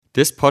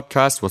This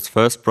podcast was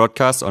first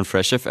broadcast on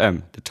Fresh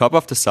FM, the top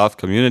of the South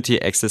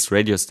community access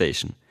radio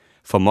station.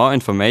 For more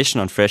information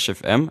on Fresh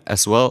FM,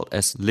 as well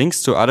as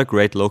links to other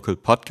great local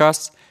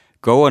podcasts,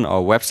 go on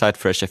our website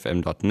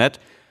freshfm.net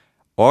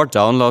or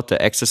download the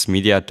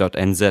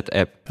accessmedia.nz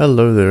app.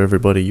 Hello there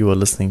everybody, you are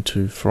listening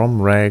to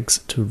From Rags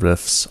to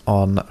Riffs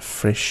on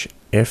Fresh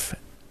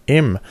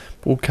FM,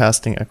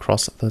 broadcasting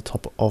across the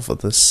top of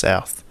the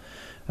South.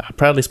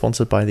 Proudly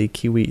sponsored by the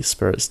Kiwi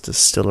Spirits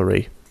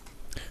Distillery.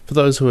 For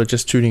those who are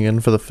just tuning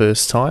in for the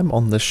first time,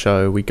 on this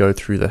show we go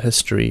through the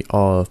history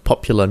of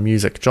popular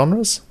music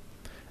genres,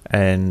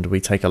 and we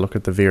take a look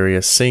at the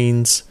various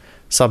scenes,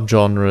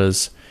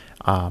 subgenres,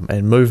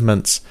 and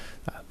movements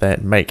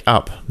that make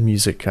up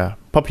music,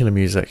 popular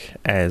music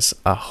as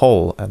a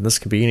whole. And this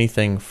could be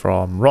anything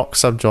from rock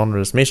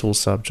subgenres, metal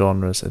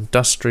subgenres,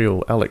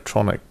 industrial,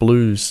 electronic,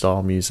 blues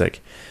style music,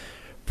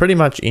 pretty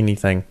much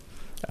anything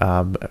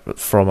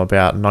from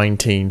about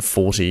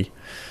 1940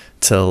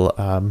 till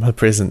the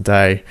present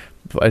day,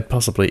 and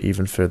possibly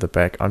even further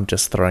back. I'm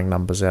just throwing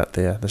numbers out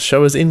there. The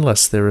show is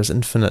endless. There is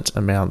infinite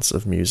amounts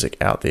of music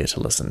out there to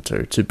listen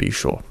to be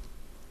sure.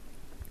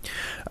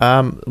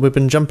 We've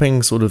been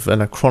jumping sort of in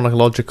a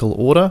chronological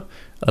order,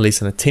 at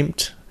least an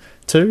attempt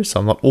to, so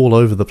I'm not all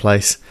over the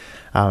place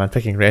and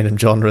picking random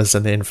genres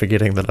and then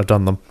forgetting that I've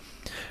done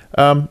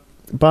them.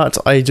 But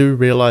I do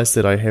realise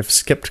that I have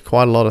skipped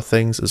quite a lot of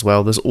things as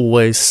well. There's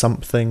always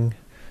something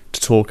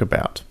to talk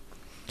about.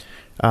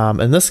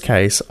 In this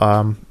case,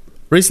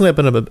 recently I've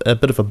been in a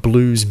bit of a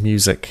blues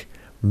music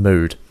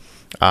mood.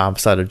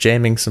 Started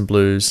jamming some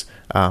blues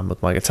with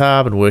my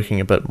guitar, been working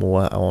a bit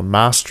more on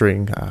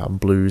mastering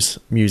blues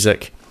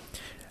music.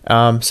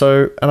 And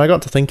I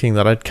got to thinking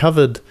that I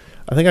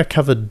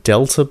covered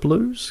Delta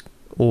blues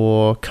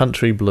or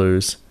country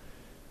blues.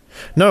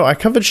 No, I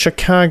covered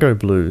Chicago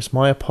blues.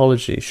 My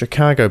apologies,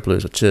 Chicago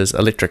blues, which is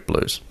electric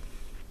blues.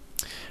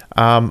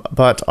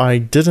 But I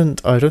don't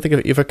think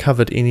I've ever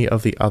covered any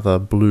of the other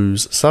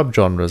blues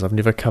subgenres. I've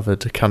never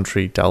covered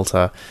country,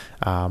 Delta,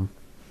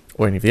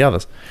 or any of the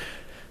others.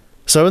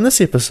 So in this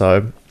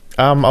episode,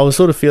 I was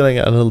sort of feeling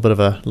a little bit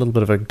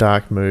of a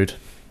dark mood,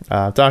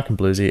 dark and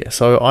bluesy.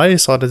 So I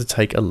decided to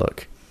take a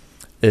look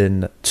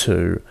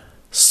into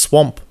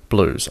swamp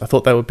blues. I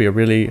thought that would be a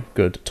really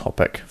good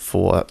topic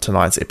for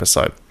tonight's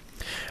episode.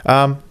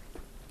 I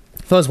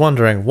was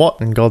wondering, what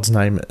in God's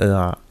name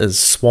is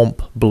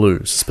swamp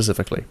blues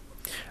specifically?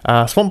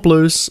 Swamp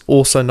blues,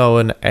 also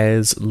known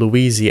as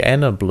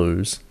Louisiana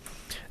blues,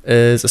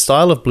 is a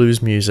style of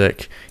blues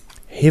music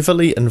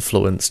heavily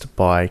influenced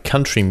by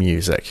country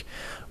music,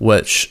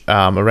 which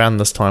around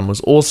this time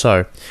was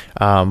also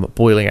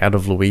boiling out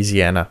of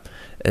Louisiana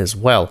as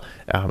well.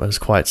 It was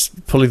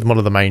probably one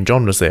of the main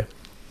genres there.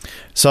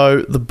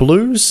 So the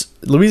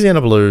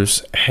Louisiana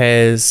blues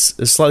is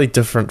slightly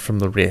different from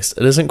the rest.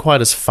 It isn't quite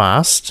as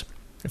fast,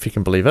 if you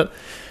can believe it,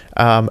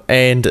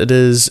 and it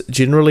is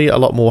generally a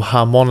lot more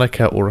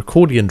harmonica or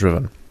accordion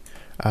driven.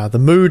 The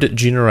mood it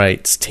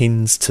generates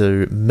tends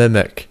to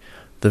mimic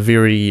the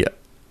very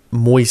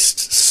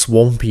moist,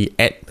 swampy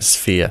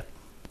atmosphere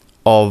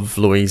of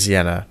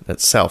Louisiana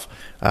itself.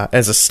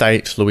 As a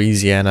state,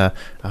 Louisiana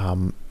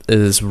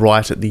is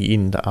right at the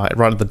end,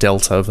 right at the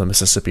delta of the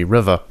Mississippi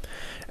River,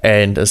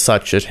 and as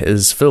such it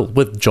is filled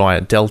with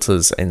giant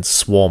deltas and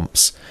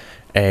swamps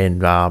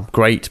and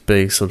great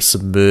big sort of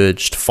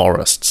submerged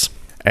forests.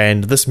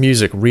 And this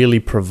music really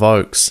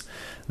provokes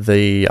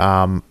the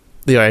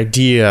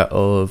idea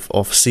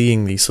of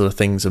seeing these sort of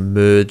things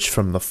emerge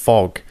from the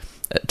fog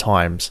at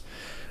times.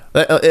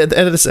 At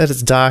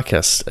its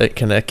darkest, it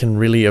can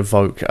really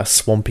evoke a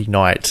swampy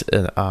night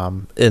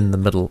in the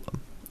middle.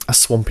 A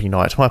swampy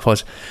night. My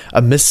apologies.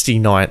 A misty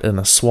night in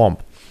a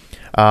swamp.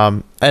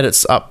 At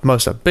its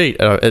most upbeat,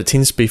 it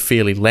tends to be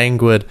fairly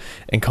languid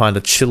and kind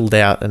of chilled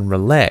out and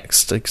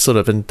relaxed. It sort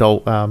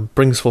of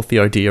brings forth the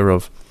idea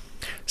of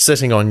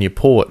sitting on your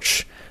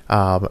porch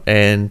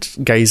and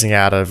gazing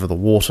out over the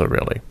water,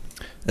 really.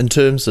 In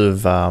terms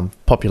of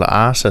popular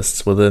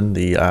artists within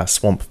the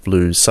swamp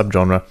blues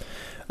subgenre,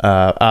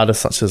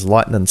 artists such as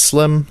Lightnin'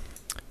 Slim,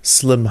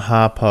 Slim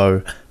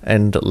Harpo,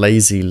 and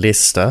Lazy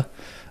Lester,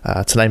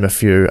 to name a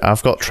few.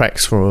 I've got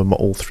tracks from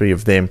all three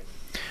of them,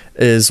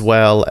 as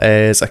well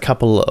as a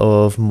couple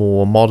of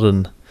more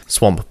modern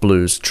swamp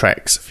blues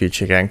tracks for you to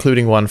check out,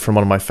 including one from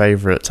one of my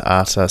favourite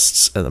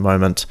artists at the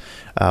moment,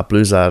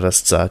 blues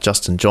artist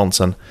Justin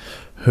Johnson,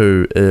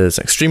 who is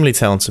an extremely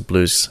talented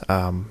blues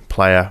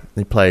player.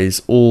 He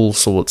plays all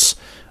sorts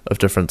of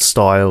different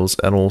styles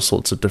and all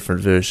sorts of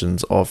different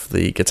versions of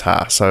the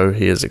guitar, so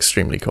he is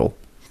extremely cool.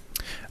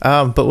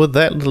 But with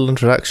that little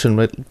introduction,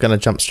 we're going to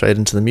jump straight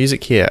into the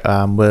music here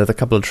with a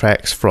couple of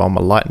tracks from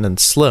Lightnin'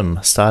 Slim,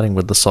 starting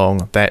with the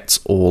song That's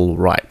All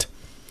Right.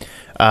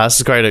 This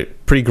is a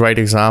pretty great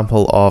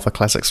example of a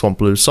classic swamp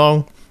blues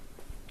song.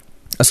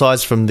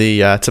 Aside from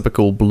the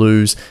typical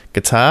blues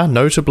guitar,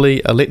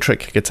 notably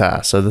electric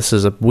guitar. So this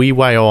is a wee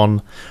way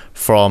on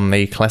from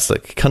the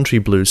classic country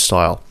blues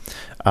style.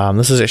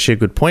 This is actually a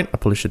good point. I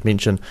probably should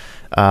mention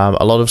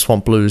a lot of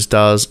swamp blues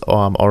does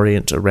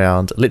orient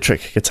around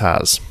electric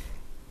guitars.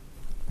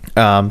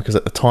 because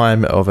at the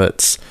time of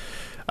its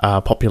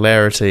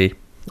popularity,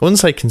 I wouldn't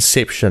say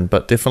conception,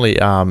 but definitely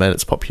in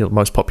its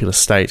most popular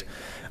state,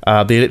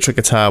 the electric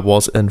guitar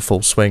was in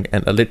full swing,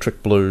 and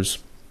electric blues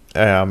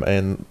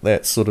and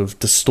that sort of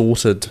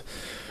distorted,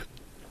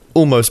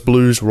 almost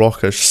blues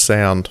rockish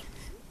sound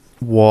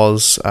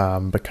was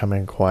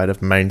becoming quite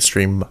a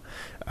mainstream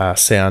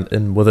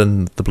sound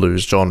within the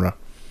blues genre.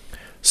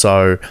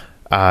 So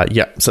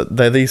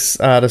these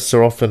artists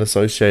are often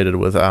associated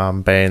with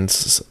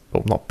bands,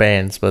 well, not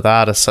bands, but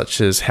artists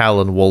such as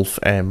Howlin' Wolf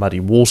and Muddy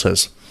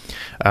Waters.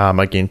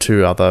 Again,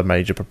 two other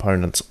major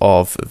proponents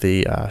of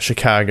the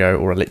Chicago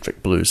or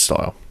electric blues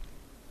style.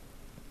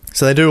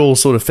 So they do all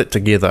sort of fit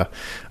together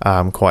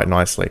quite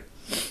nicely.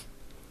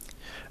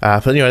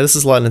 But anyway, this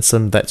is Lightning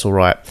Slim, That's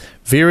Alright.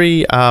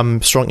 Very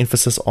strong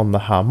emphasis on the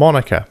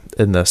harmonica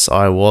in this,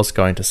 I was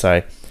going to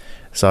say.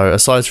 So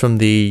aside from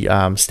the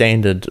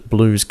standard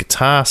blues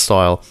guitar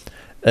style,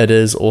 it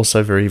is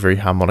also very, very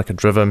harmonica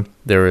driven.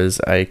 There is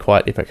a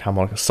quite epic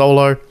harmonica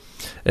solo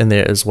in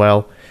there as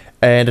well.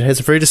 And it has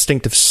a very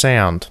distinctive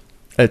sound.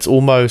 It's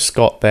almost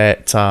got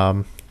that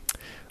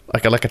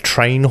like a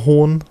train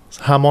horn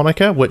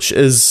harmonica, which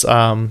is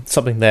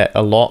something that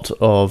a lot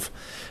of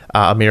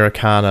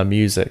Americana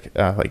music,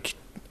 like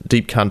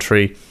deep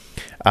country,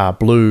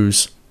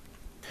 blues,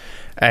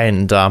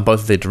 and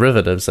both of their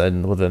derivatives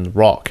and within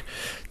rock,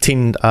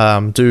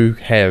 do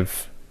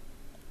have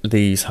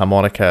these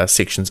harmonica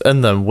sections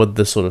in them with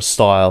this sort of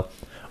style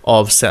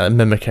of sound,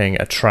 mimicking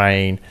a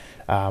train,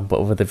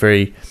 but with their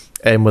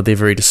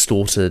very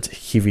distorted,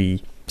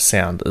 heavy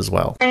sound as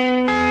well.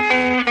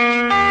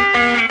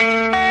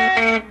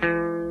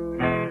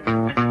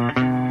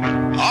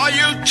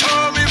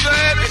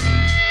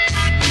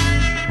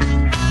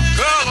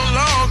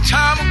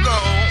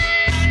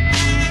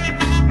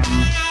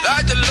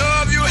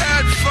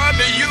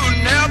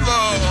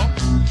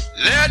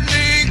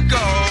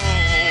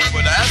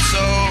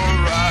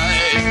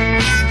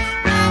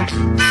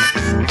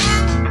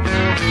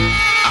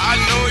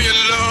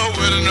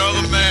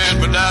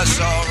 That's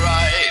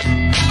alright.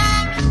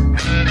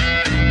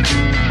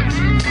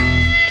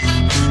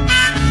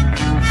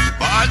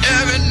 But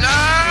every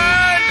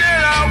night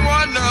then I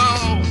wonder,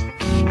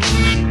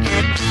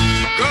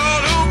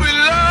 girl, who be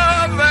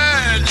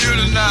loving you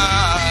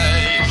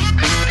tonight?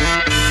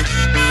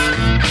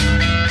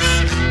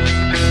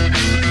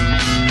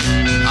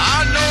 I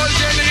know it's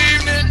in the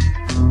evening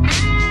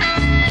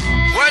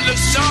when the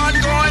sun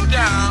going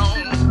down.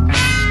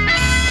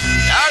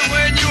 That's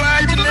when you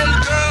act a little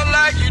girl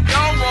like you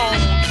don't want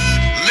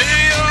me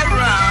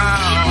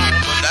around,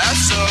 but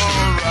that's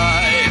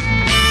alright.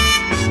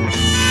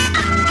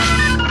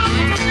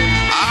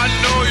 I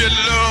know you're in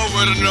love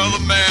with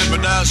another man,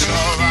 but that's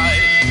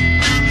alright.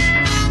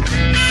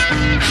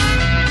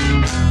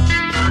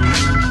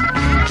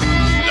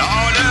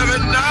 Lord,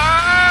 every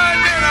night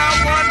then I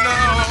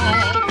wonder,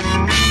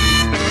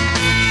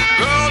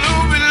 girl, who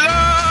be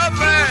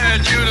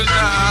loving you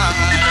tonight?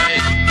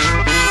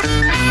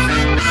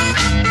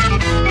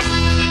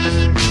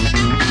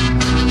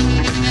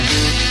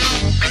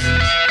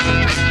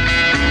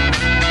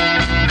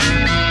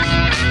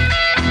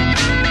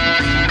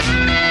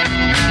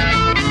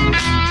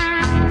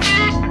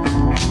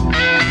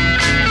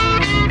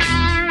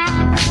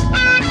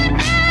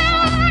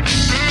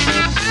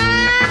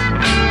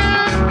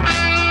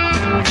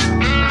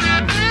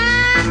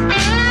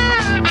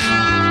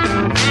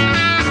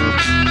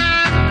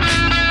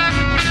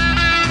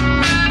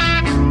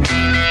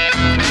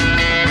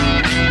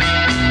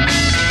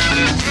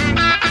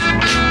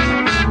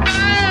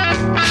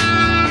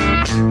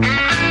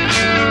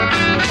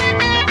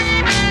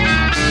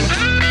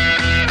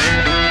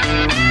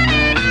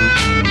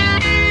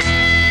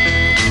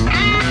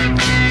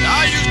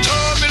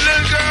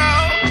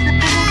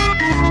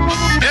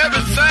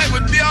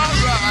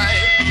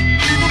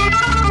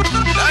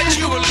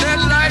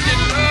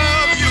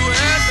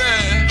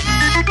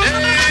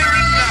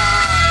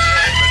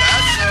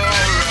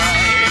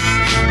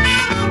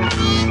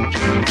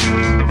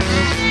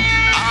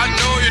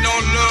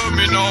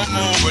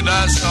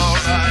 That's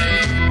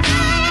alright.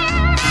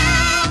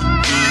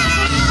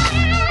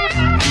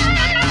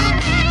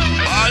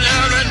 But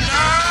every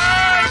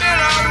night then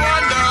I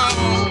wonder,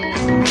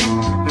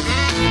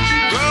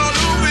 girl,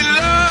 who be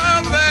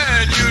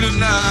loving you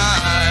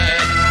tonight?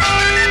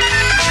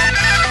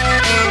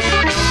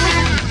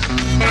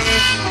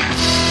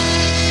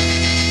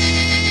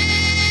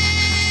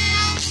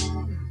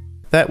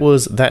 That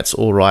was That's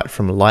Alright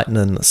from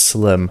Lightnin'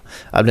 Slim.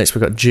 Up next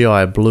we've got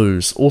GI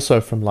Blues, also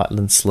from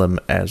Lightnin' Slim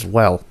as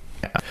well.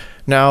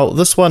 Now,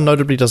 this one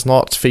notably does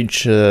not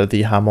feature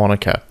the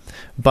harmonica,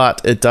 but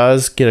it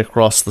does get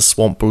across the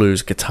swamp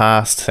blues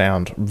guitar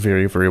sound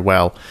very, very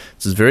well.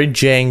 It's very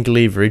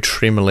jangly, very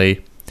tremolo,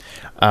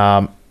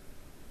 and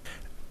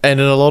in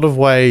a lot of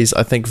ways,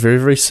 I think very,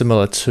 very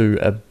similar to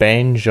a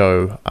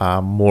banjo,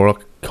 more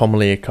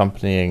commonly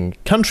accompanying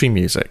country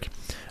music,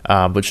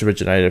 which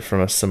originated from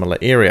a similar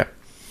area.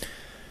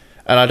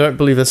 And I don't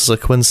believe this is a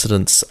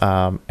coincidence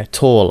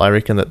at all. I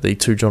reckon that the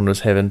two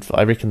genres have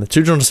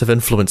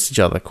influenced each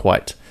other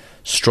quite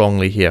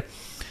strongly here.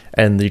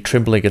 And the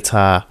trembling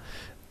guitar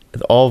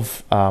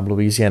of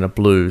Louisiana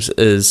blues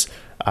is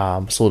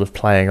sort of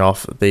playing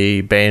off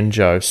the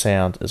banjo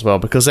sound as well,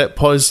 because that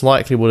most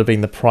likely would have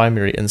been the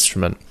primary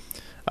instrument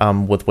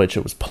with which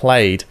it was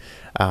played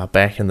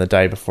back in the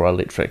day before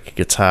electric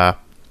guitar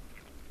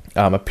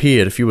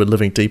appeared. If you were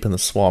living deep in the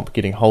swamp,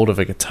 getting hold of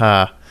a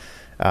guitar,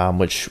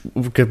 which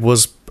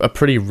was a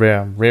pretty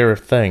rare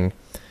thing,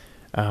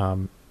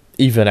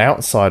 even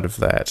outside of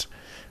that.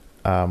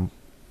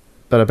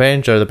 But the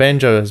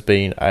banjo has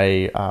been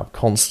a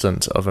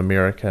constant of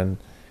American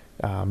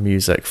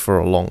music for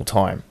a long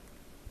time.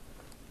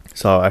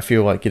 So I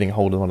feel like getting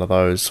hold of one of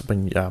those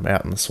when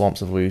out in the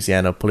swamps of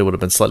Louisiana probably would have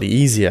been slightly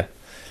easier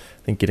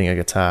than getting a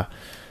guitar,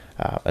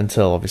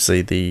 until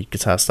obviously the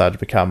guitar started to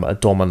become a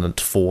dominant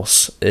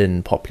force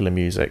in popular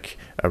music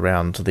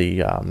around the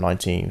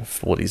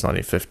 1940s,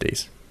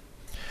 1950s.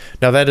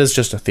 Now that is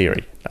just a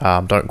theory.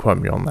 Don't quote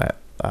me on that.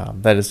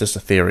 That is just a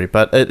theory,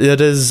 but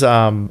it is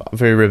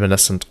very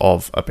reminiscent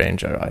of a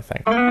banjo, I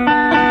think.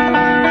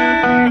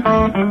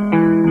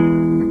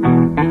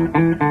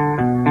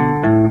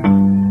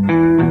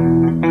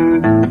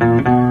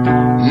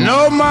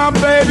 No, my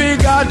baby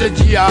got the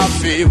GI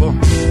fever.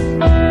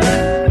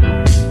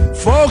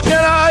 Folks and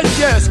I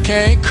just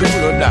can't cool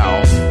her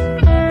down.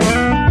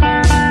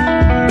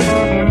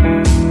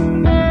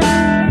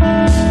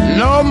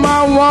 No,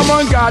 my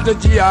woman got the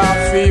GI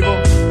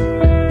fever.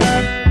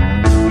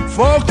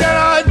 Folks and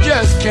I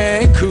just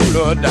can't cool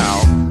her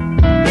down.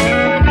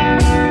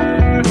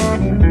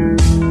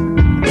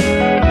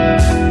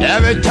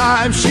 Every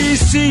time she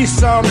sees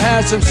some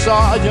handsome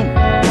sergeant,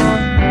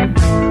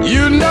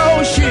 you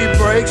know she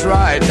breaks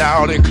right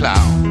down and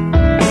clown.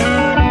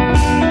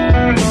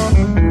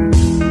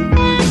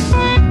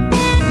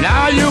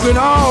 Now you can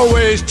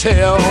always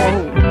tell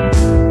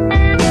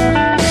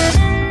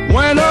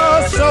when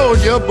a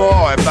soldier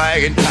boy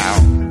back in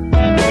town.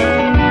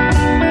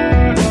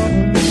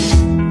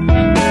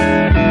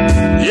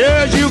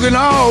 Yes, you can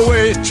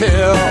always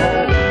tell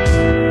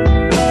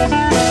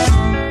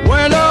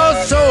when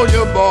a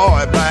soldier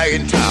boy back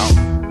in town.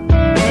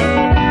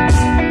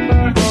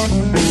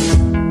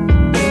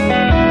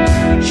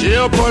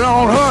 She'll put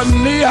on her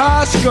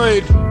knee-high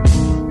skirt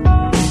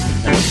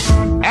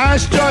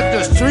and strut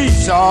the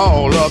streets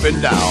all up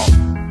and down.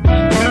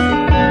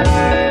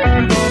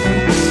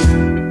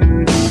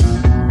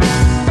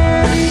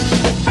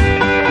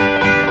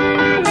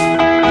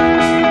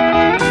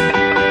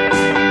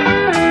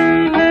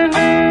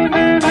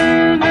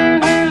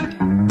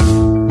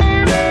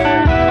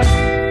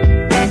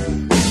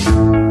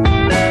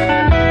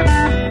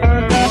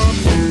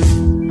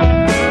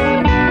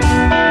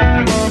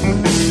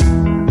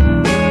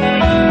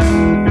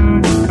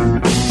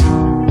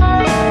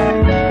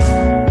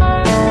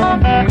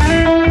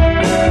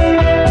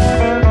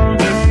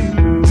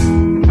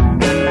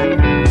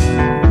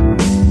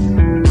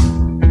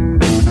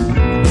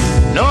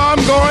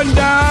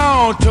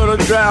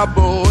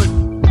 Board.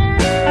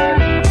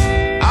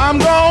 I'm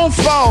gonna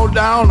fall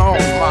down on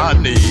my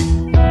knee.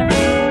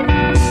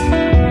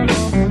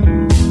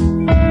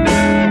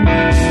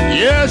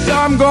 Yes,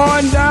 I'm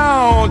going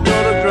down to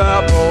the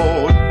dry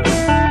board.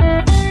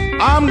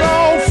 I'm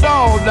gonna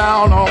fall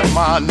down on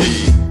my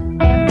knee.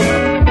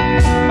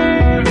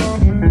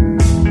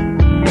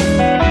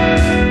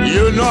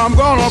 You know I'm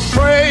gonna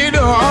pray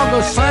to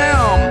Uncle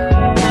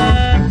Sam.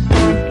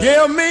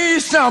 Give me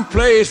some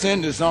place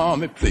in this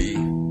army, please.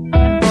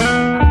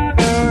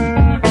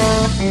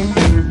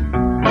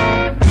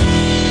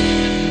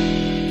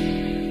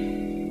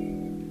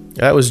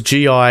 That was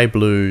GI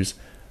Blues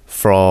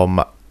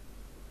from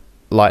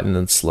Lightnin'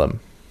 and Slim.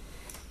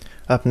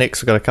 Up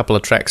next, we've got a couple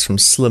of tracks from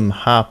Slim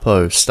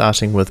Harpo,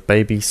 starting with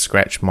Baby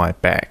Scratch My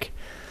Back.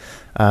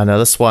 Now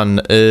this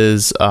one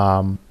is,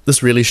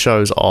 this really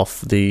shows off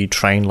the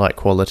train-like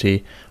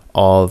quality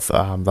of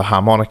the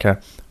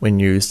harmonica when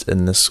used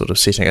in this sort of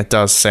setting. It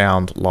does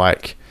sound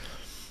like,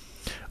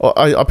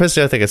 I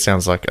personally think it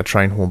sounds like a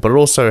train horn, but it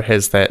also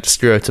has that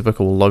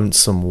stereotypical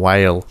lonesome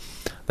wail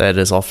that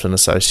is often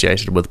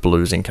associated with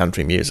blues and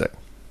country music.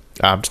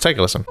 Just take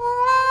a listen.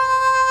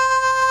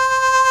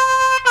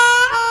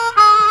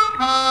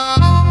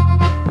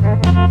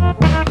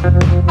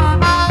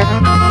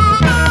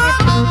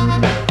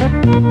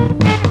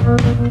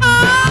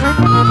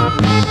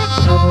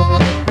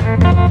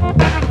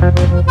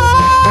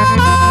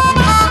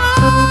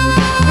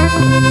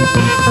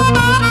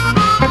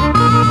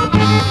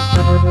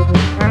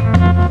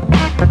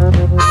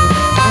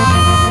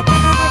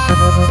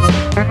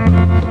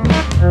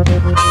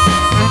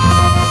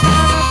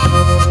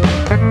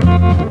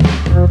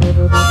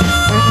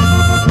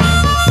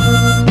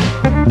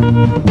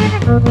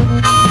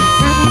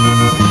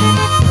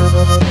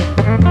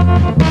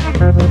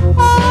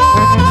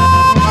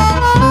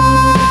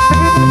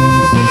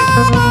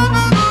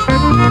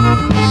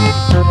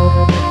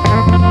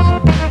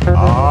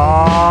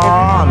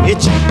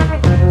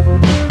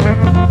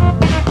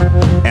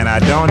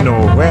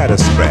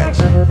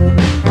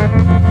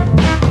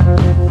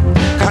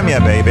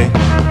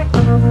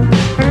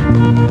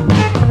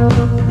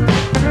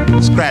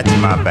 Scratch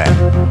my back.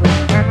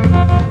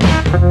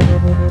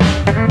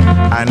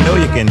 I know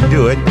you can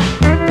do it.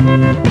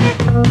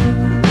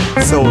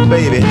 So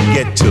baby,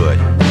 get to it.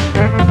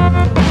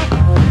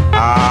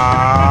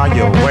 Ah,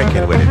 you're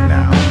working with it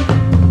now.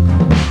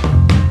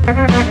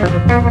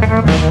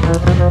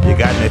 You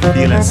got me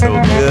feeling so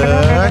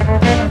good.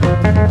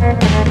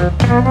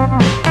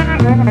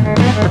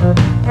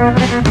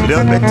 A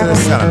little bit to the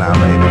center now,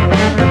 baby.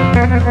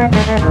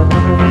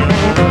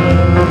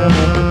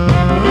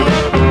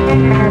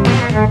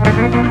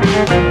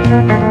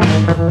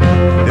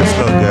 This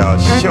little girl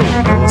sure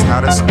knows how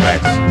to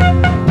scratch.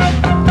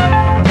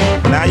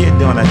 Now you're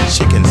doing a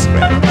chicken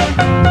scratch.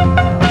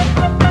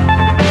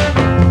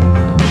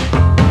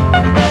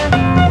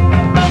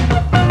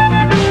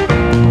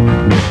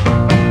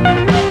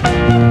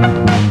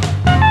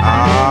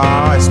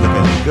 Ah, it's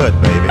looking good,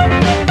 baby.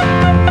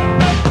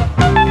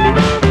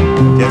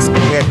 Just go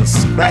ahead and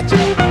scratch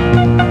it.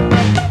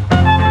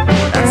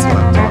 That's what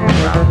I'm talking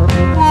about.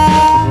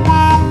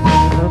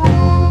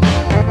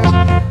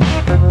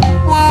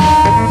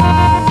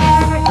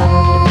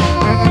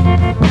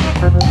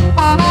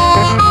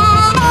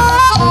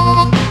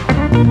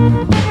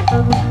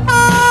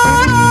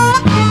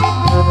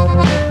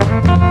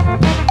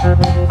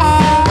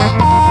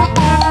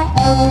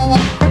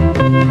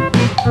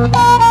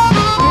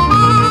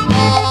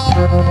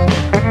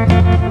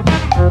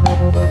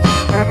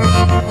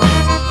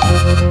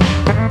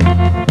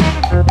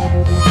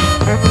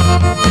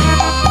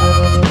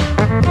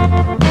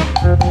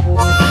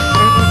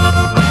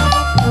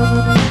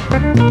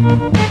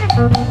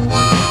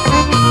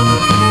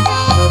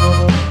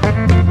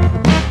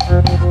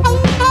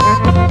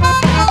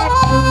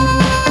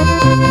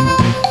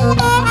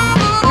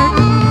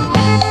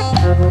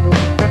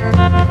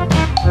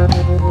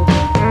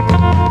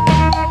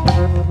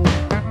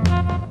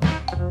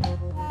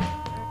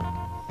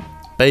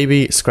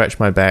 Baby Scratch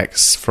My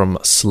Backs from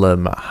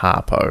Slim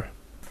Harpo.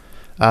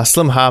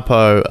 Slim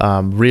Harpo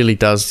really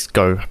does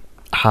go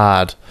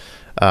hard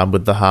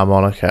with the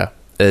harmonica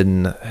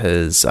in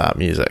his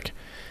music.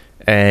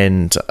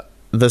 And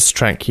this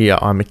track here,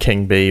 I'm a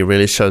King Bee,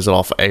 really shows it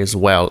off as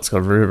well. It's got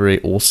a very,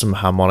 very awesome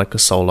harmonica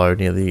solo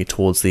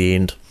towards the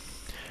end.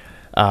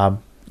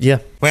 Yeah.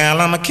 Well,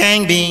 I'm a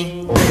king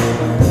bee,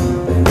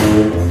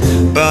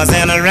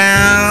 buzzing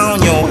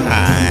around your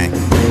hive.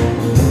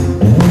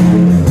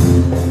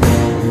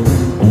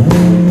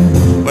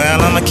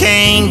 Well, I'm a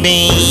king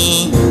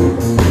bee,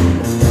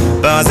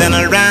 buzzing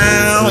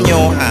around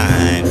your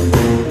hive.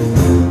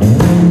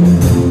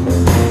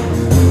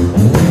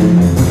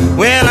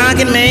 Well, I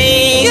can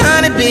make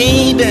honey,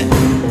 baby,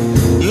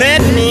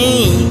 let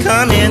me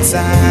come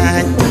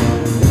inside.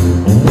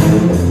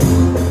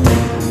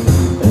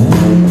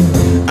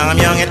 I'm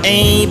young and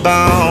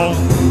able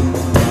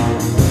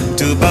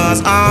to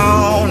buzz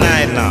all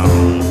night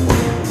long.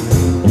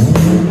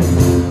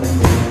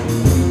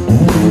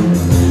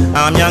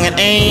 I'm young and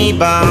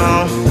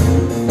able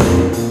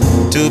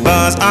to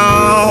buzz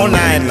all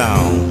night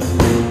long.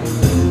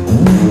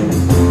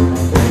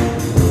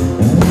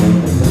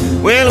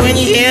 Well, when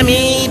you hear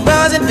me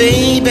buzzing,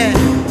 baby,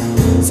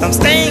 some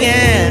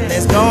stinging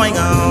is going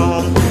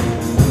on.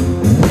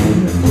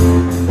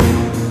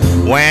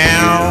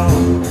 Well,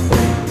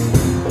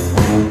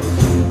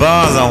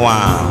 buzz a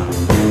while.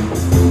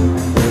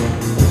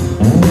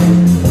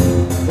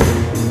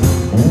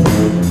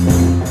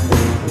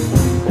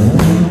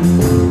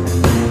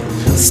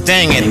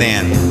 Sting it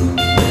then.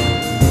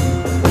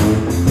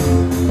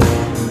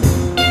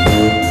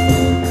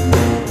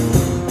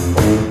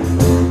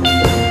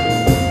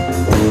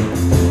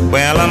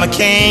 Well, I'm a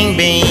king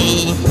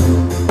bee,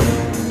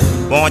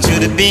 want you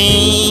to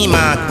be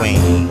my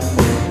queen.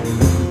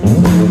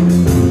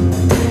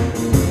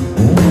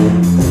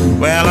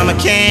 Well, I'm a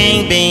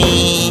king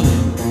bee,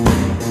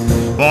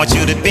 want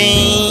you to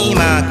be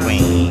my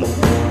queen.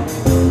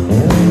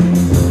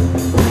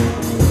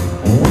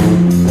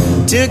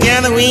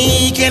 Together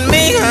we can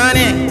make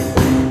honey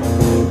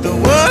the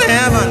world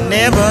have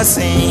never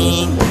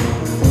seen.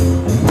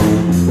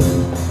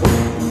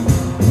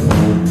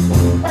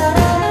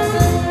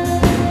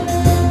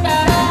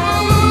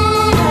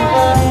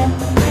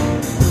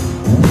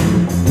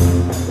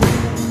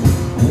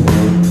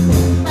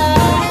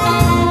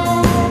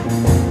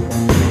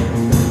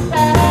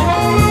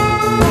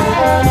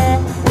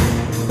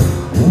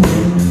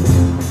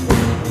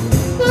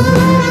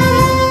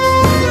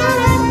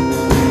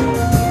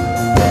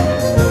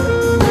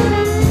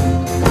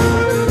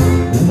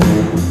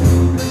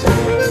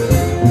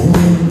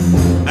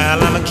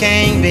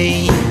 King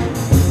bee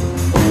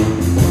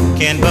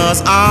can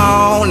buzz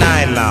all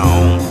night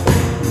long.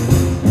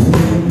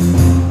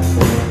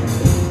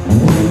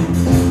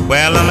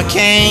 Well, I'm a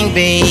king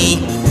bee,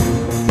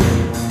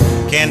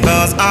 can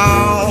buzz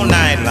all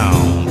night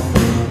long.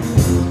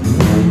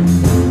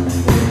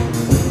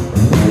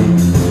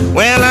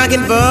 Well, I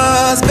can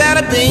buzz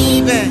better,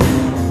 baby,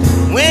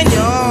 when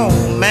your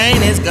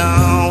man is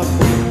gone.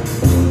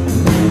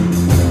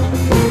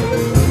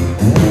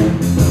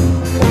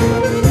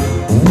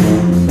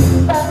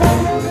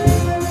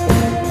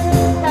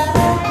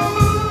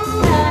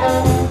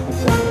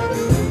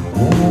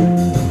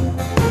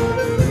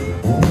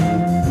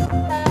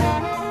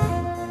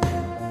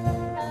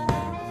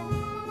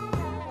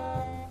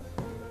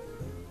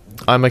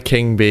 I'm a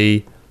King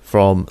Bee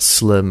from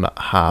Slim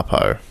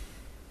Harpo.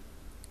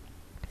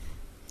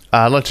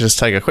 I'd like to just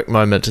take a quick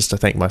moment just to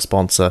thank my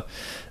sponsor,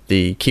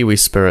 the Kiwi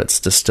Spirits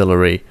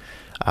Distillery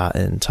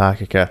in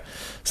Takaka.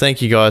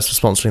 Thank you guys for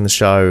sponsoring the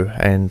show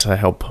and to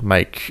help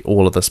make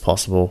all of this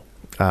possible.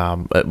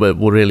 It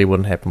really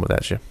wouldn't happen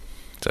without you.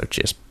 So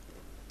cheers.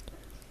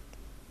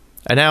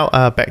 And now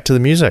back to the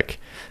music.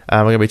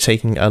 We're going to be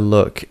taking a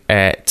look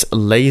at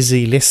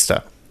Lazy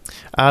Lester.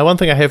 One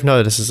thing I have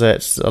noticed is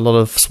that a lot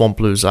of swamp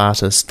blues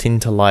artists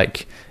tend to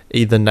like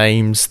either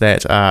names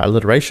that are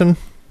alliteration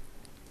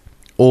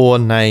or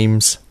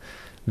names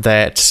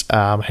that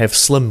have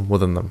Slim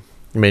within them.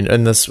 I mean,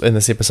 in this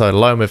episode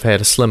alone, we've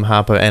had a Slim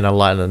Harpo and a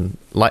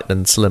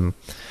Lightning Slim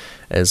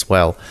as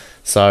well.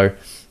 So,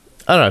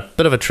 I don't know,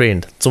 bit of a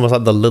trend. It's almost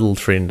like the little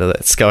trend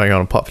that's going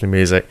on in popular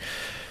music.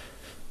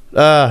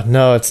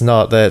 No, it's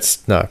not. Don't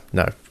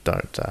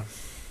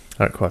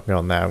quote me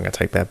on that. I'm going to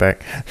take that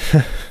back.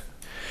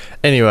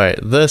 Anyway,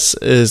 this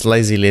is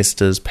Lazy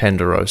Lester's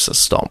Ponderosa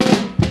Stomp.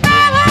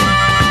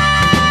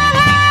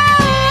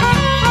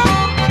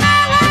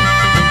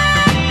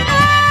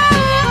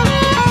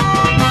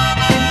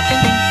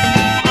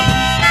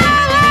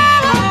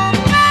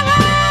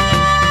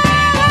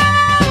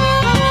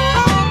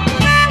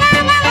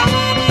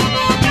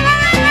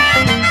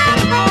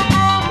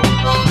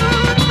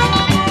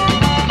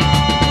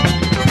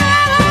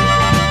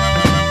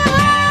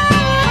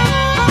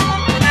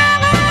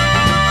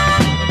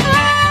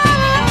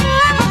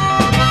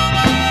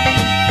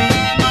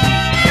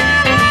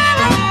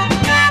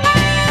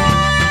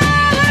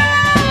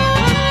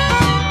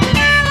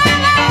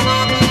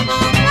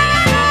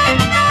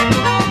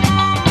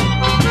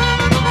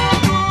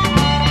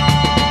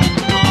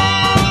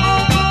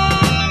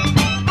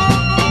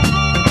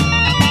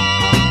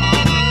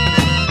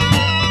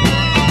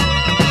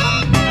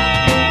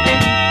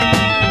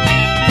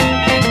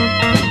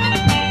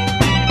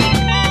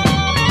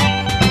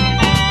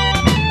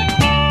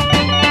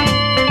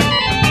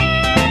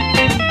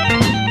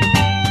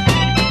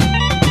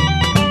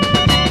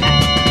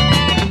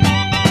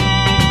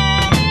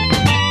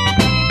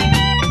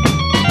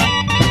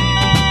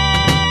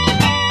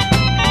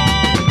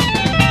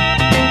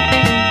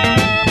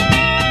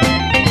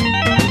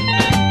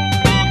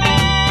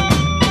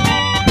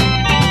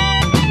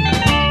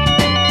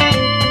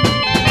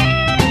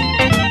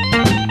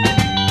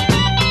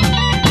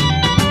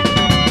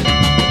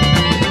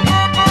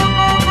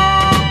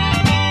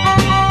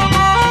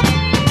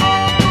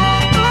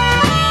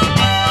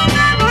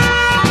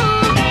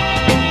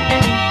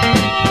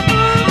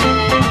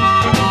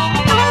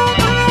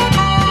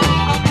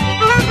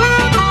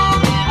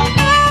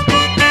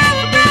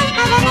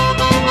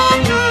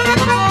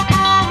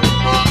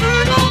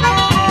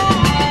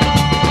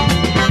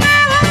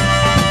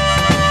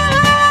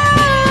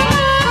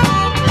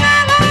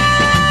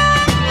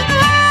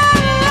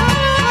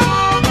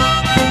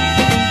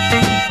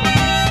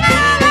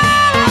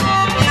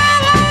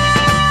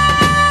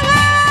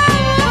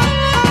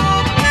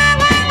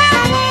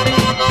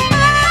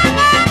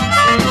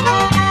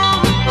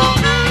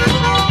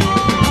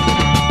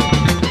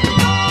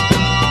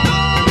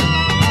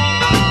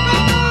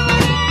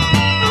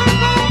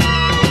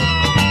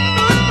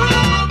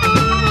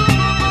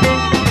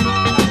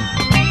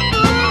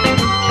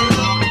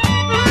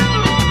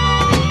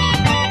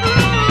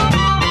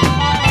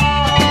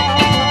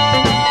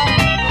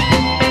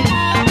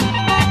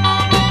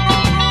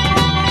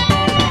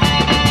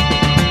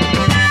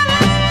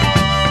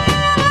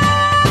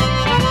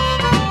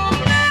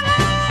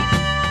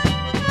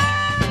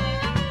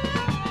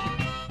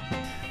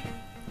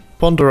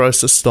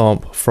 Ponderosa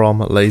Stomp from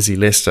Lazy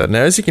Lester.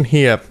 Now, as you can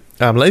hear,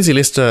 Lazy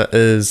Lester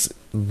is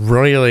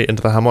really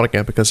into the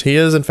harmonica because he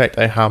is, in fact,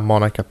 a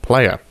harmonica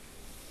player.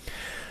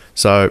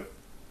 So,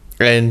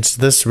 and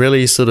this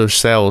really sort of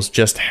sells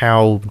just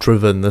how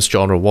driven this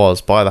genre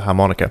was by the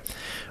harmonica.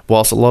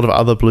 Whilst a lot of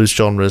other blues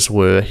genres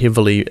were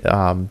heavily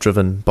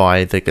driven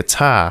by the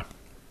guitar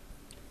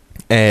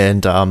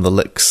and the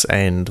licks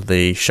and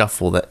the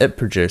shuffle that it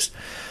produced,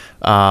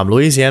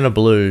 Louisiana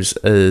blues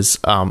is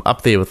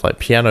up there with like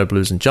piano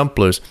blues and jump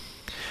blues,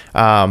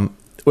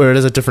 where it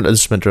is a different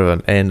instrument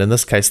driven, and in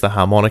this case the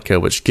harmonica,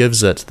 which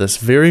gives it this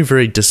very,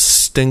 very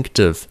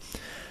distinctive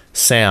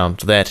sound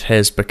that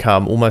has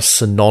become almost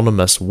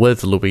synonymous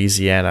with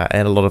Louisiana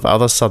and a lot of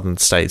other southern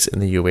states in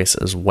the US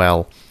as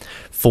well,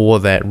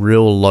 for that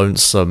real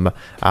lonesome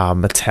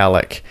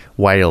metallic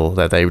wail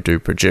that they do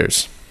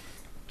produce.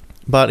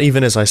 But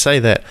even as I say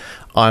that,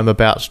 I'm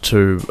about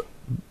to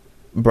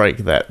break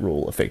that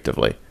rule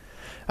effectively.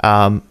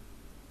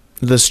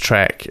 This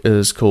track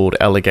is called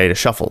Alligator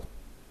Shuffle,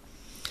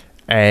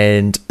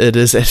 and it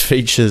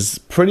features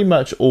pretty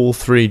much all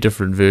three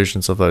different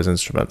versions of those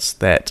instruments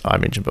that I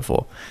mentioned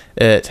before.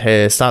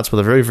 It starts with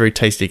a very, very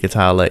tasty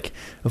guitar lick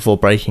before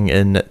breaking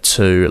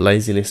into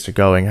Lazy Lester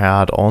going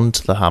hard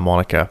onto the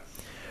harmonica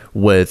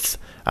with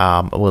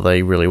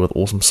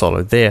awesome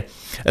solo there.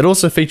 It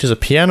also features a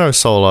piano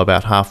solo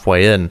about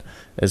halfway in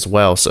as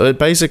well, so it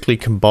basically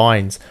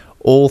combines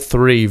all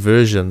three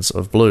versions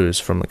of blues,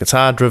 from the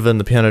guitar-driven,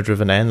 the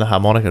piano-driven, and the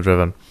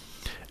harmonica-driven,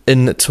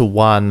 into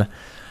one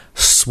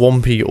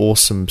swampy,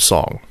 awesome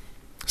song.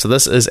 So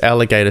this is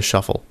Alligator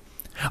Shuffle.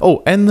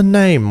 Oh, and the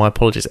name, my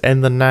apologies,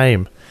 and the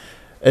name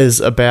is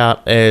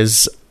about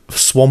as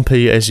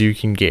swampy as you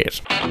can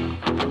get.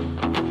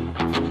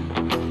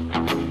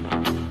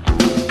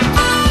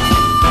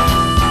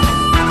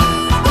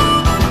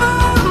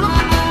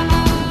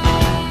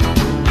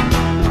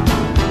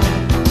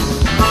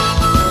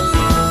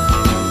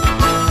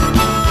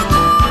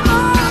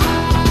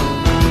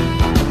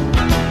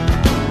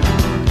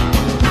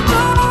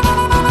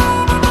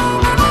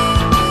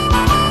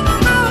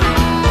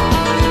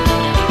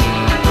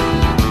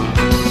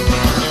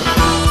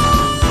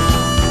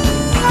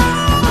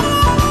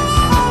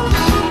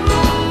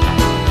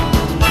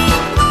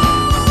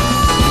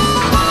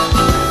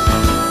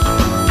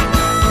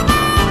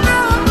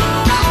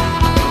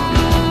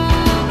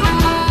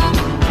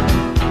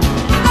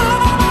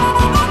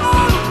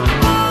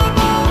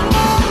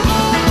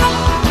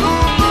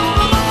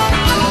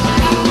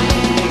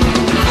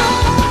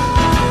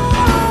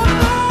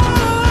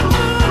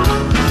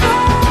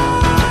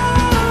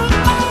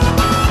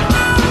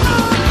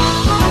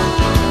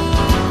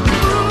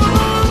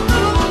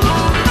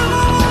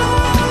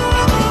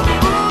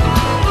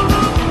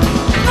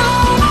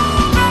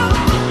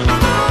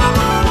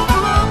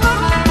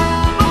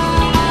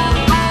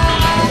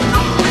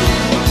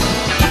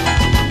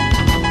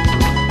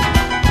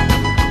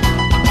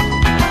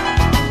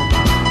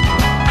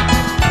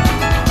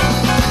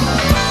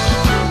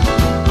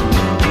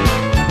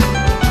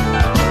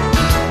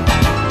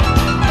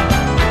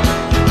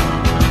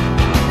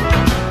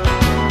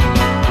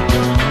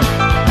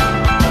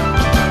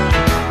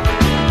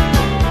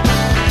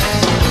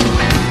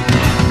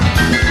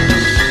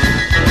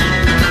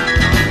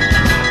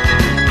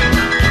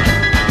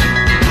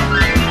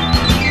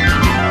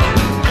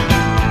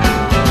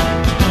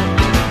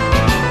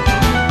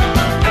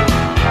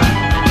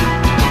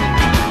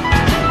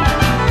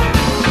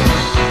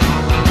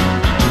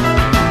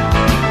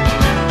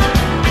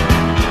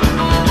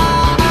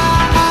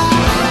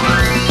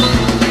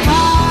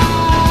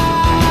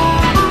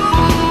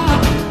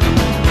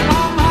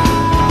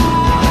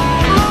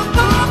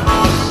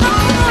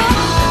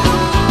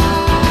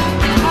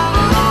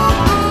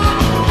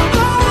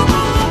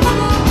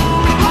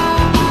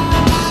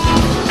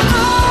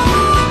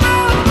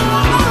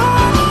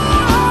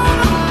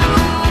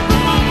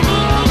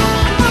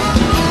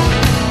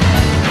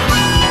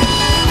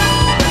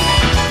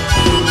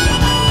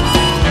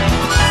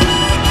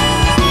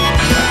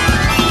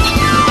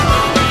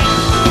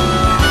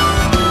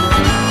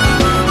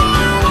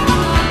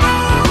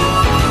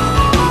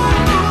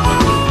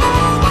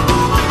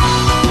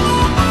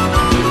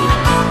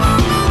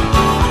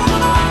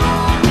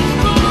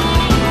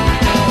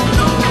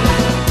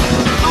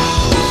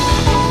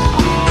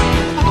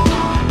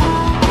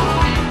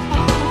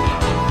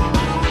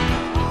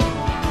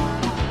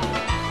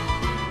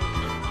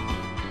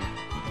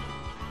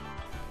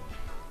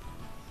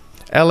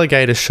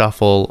 Alligator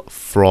Shuffle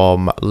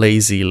from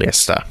Lazy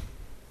Lester.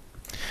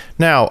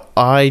 Now,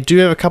 I do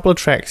have a couple of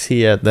tracks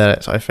here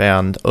that I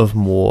found of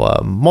more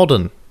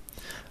modern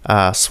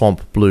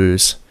swamp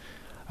blues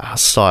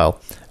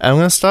style. And I'm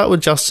going to start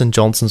with Justin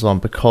Johnson's one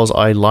because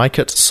I like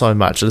it so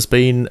much.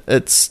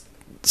 It's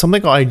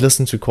something I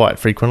listen to quite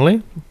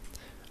frequently.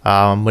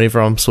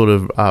 Whenever I'm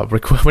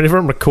whenever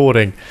I'm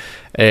recording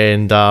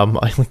and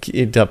I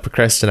end up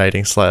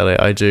procrastinating slightly,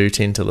 I do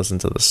tend to listen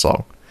to this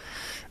song.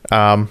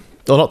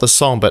 Well, not the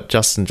song, but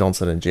Justin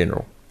Johnson in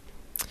general.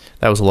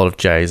 That was a lot of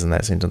J's in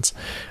that sentence.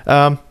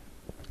 But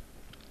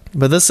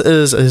this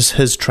is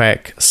his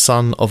track,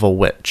 Son of a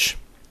Witch,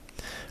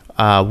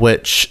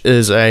 which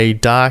is a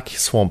dark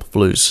swamp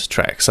blues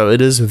track. So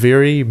it is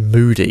very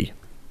moody,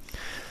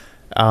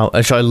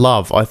 which I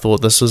love. I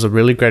thought this was a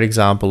really great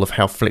example of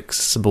how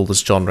flexible this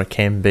genre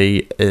can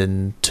be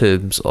in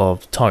terms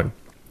of tone.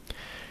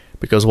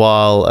 Because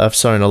while I've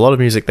shown a lot of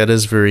music that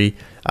is very,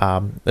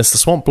 it's the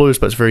swamp blues,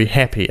 but it's very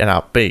happy and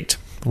upbeat,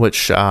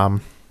 which a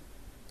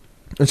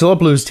lot of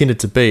blues tended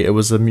to be. It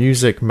was the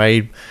music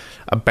made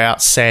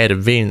about sad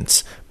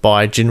events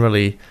by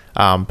generally,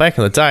 back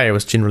in the day, it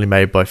was generally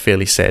made by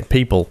fairly sad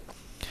people,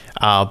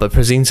 but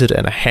presented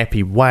in a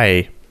happy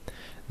way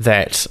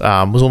that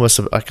was almost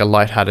like a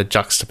lighthearted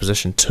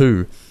juxtaposition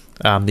to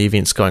the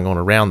events going on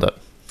around it.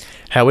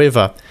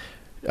 However,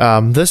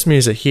 this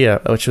music here,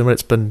 which when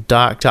it's been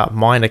darked up,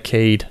 minor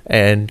keyed,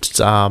 and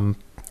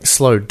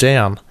slowed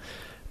down,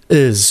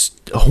 is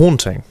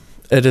haunting.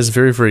 It is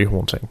very, very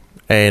haunting,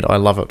 and I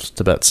love it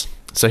to bits.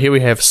 So here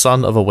we have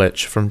Son of a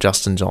Witch from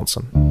Justin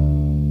Johnson.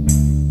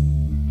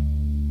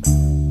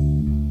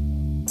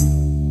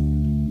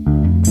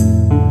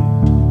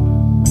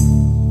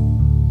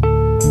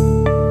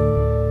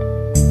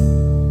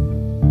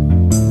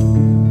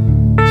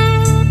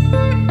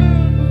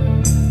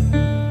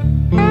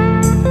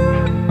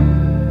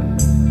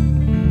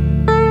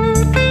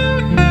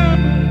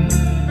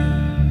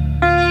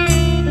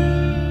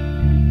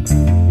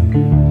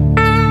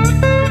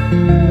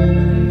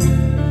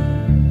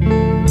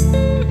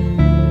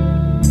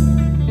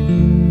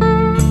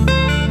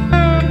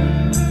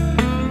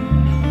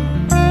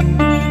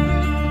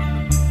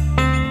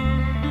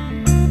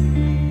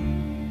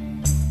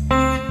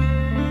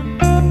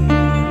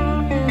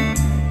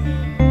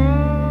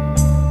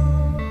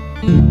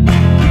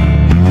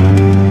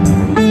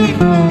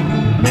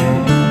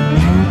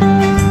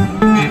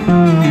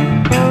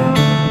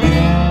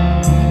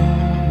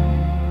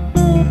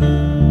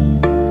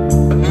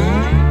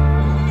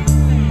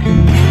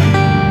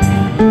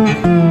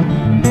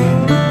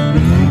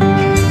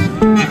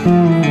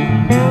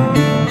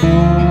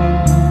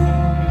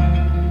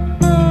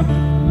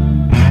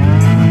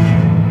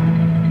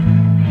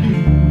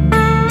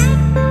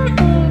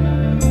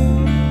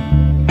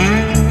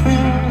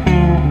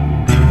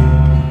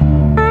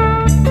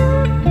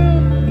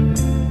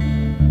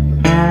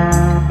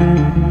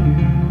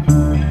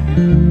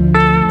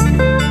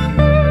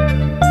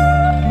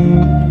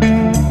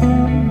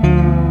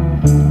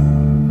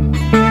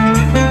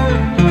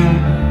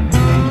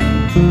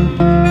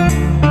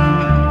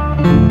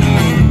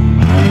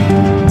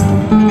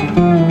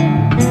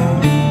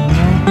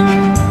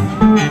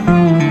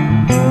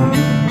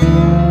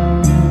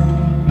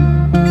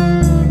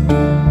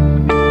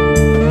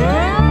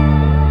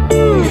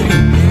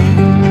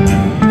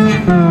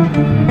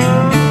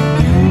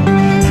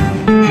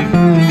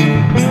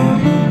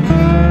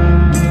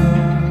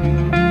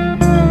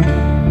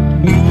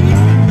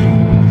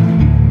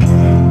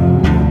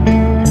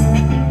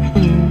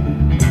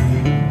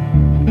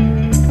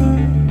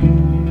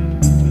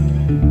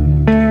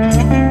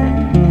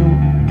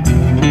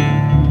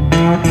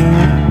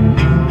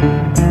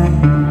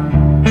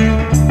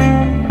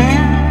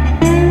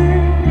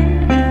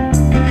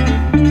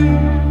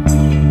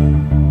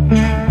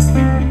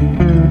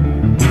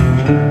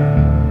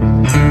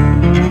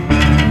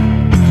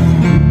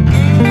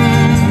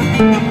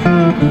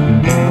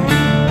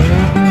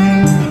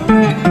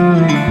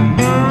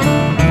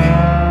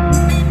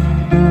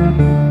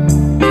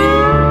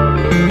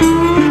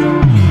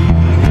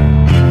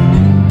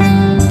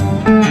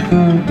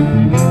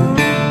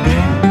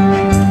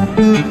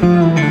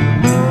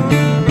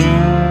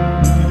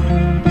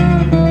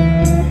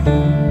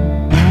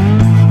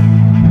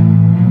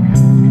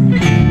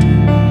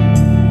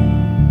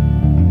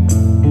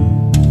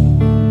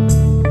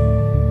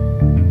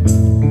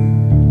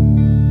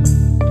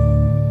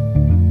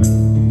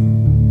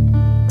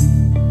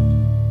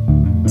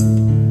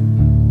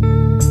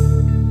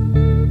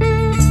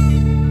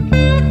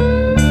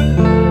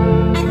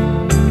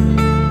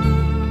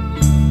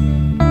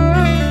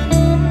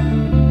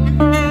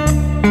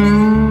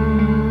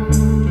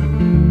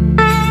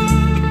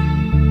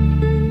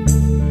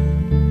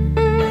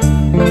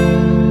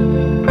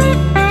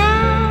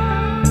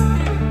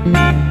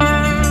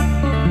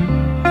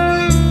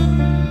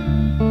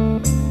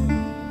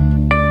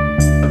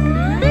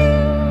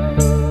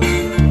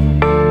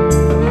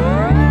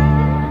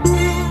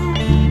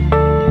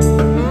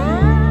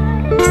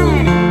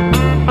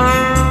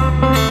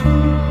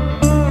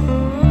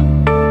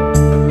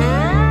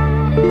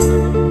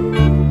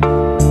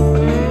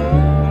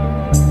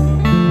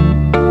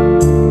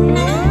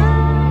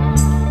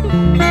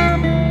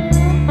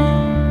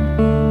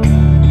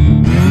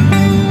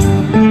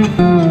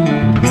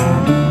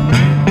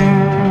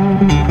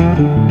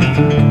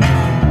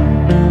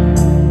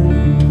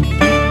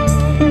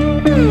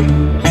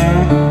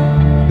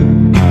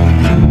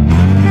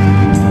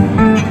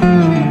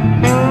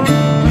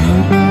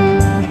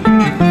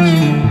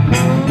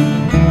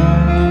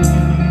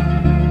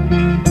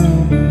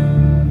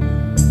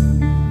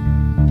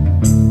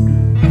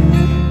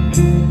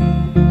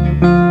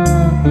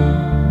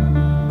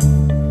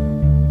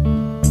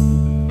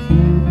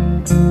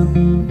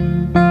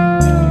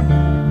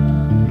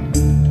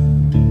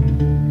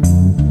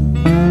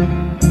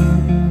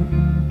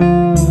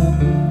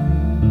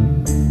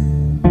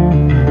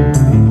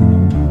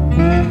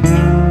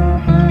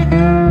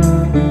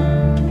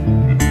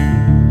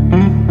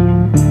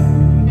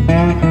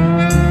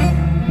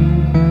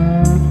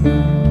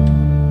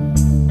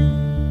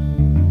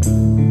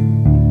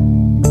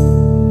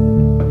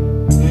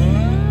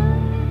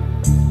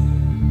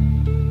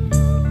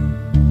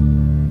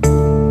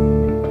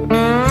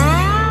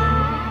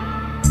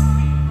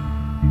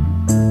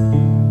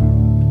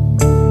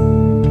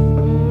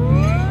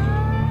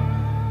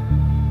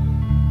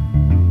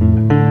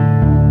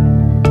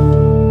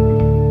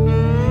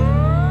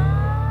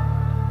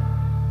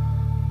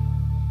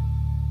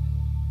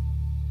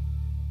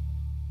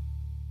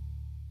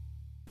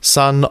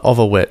 Son of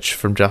a Witch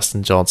from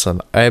Justin Johnson.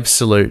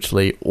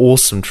 Absolutely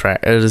awesome track.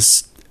 It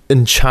is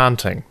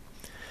enchanting.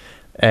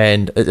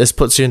 And it just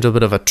puts you into a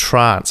bit of a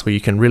trance where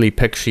you can really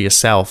picture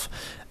yourself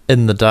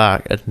in the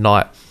dark at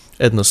night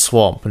in the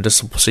swamp and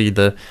just see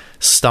the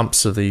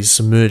stumps of these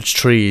submerged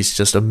trees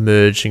just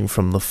emerging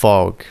from the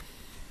fog.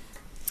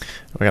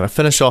 We're going to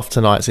finish off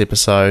tonight's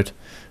episode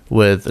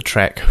with the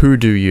track Who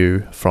Do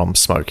You from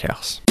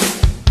Smokehouse.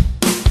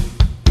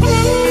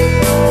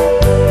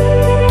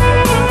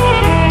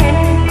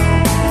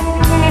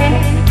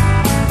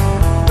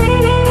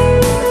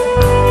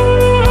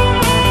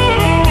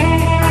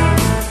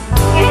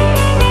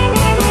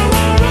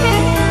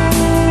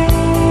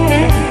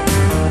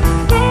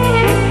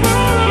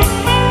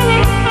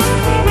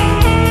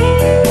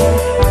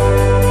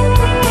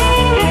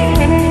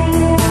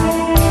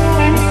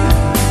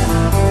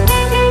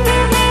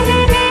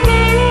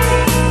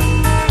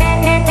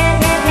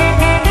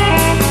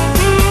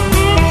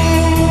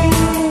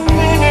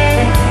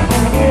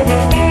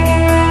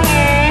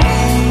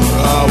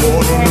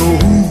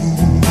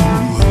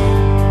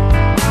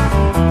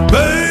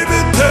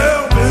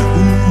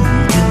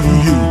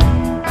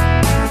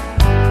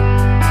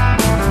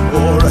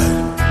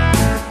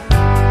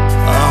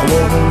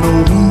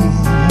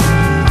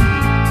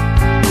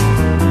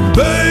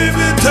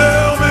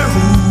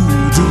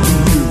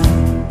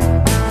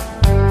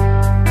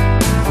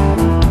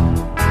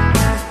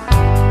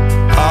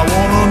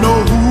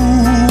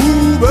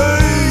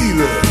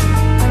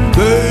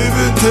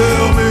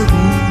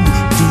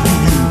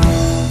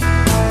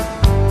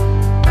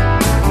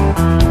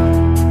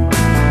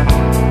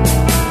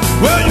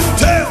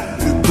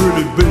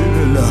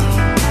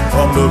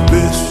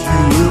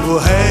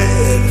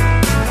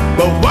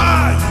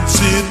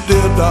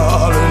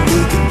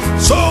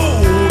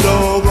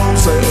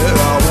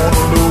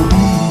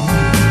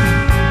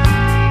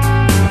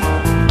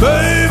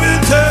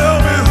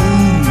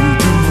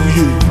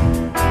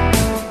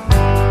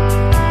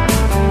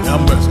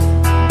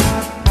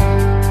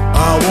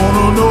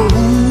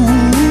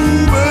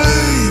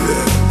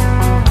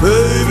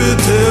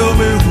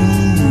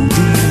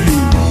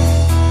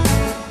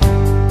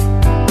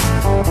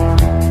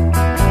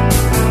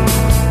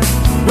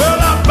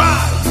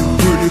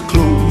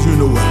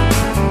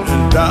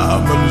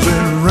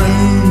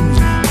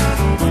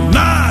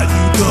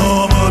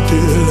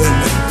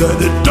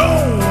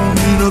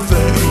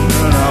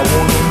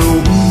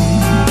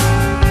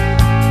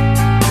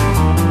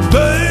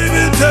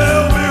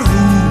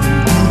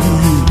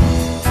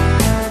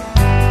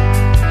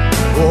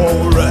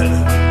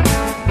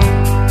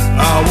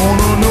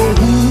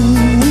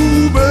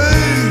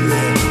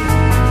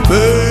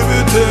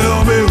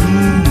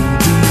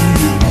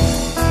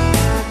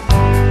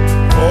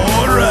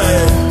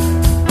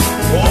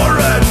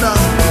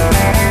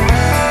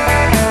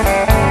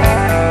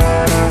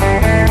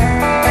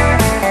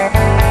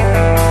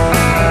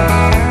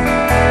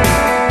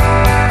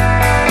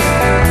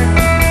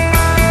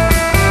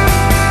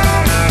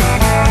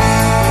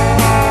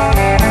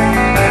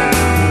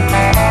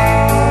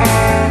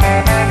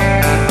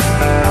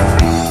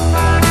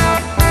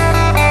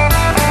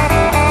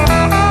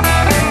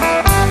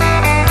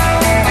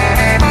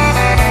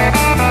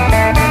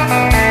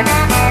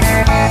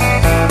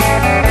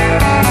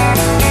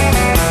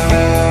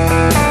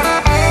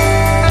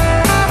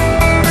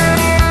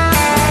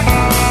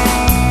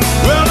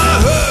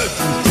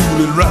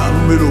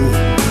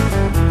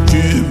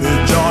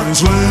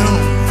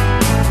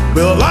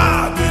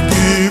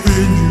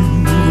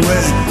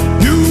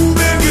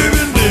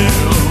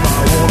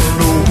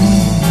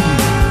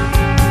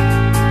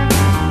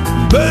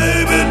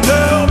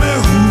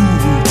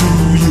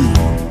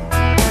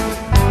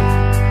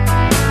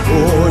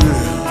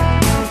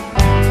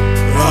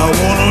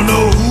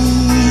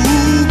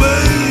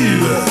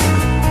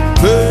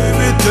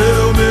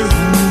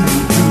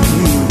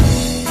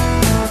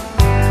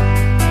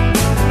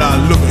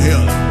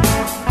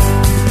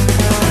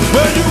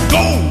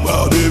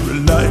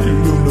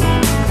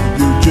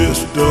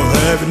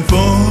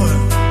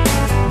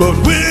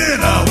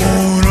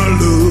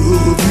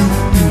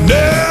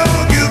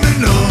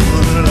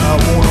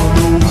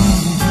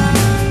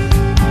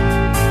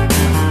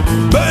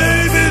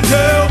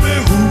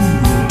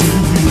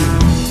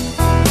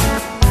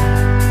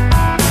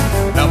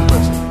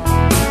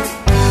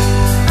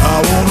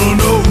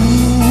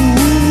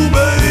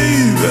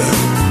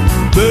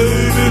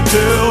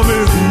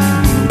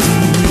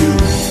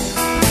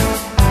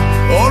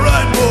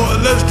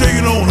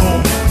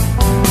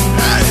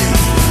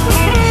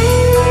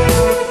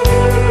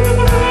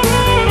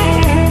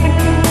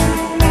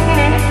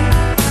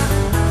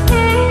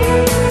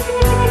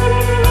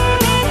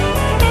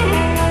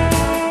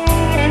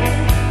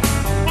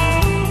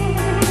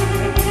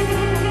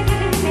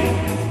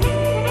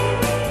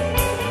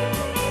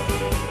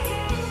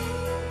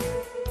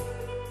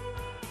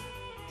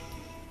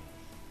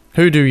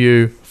 Hoodoo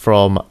You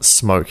from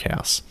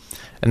Smokehouse.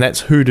 And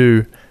that's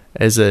hoodoo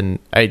as in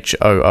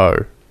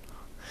H-O-O,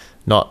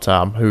 not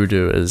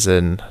hoodoo as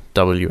in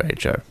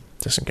W-H-O,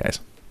 just in case.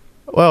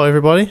 Well,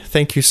 everybody,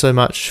 thank you so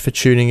much for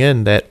tuning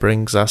in. That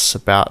brings us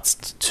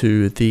about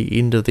to the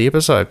end of the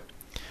episode.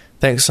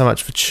 Thanks so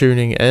much for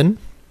tuning in.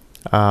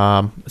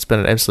 It's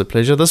been an absolute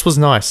pleasure. This was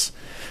nice.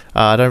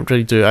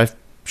 I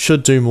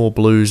should do more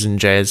blues and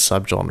jazz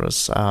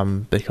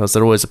subgenres because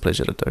they're always a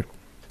pleasure to do.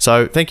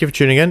 So thank you for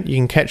tuning in. You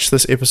can catch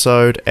this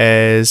episode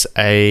as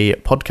a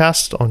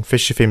podcast on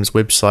Fresh FM's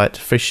website,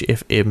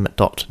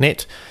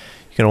 freshfm.net.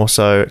 You can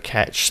also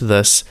catch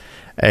this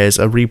as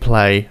a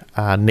replay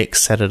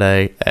next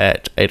Saturday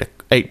at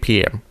 8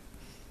 p.m.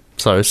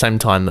 So same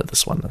time that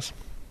this one is.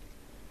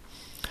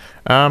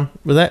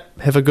 With that,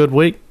 have a good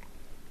week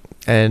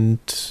and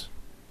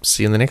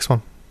see you in the next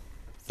one.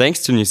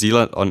 Thanks to New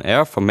Zealand On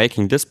Air for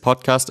making this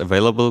podcast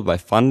available by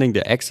funding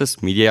the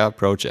Access Media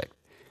project.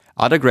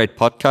 Other great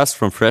podcasts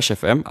from Fresh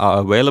FM are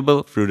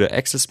available through the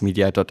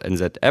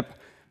accessmedia.nz app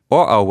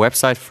or our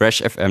website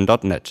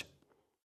freshfm.net.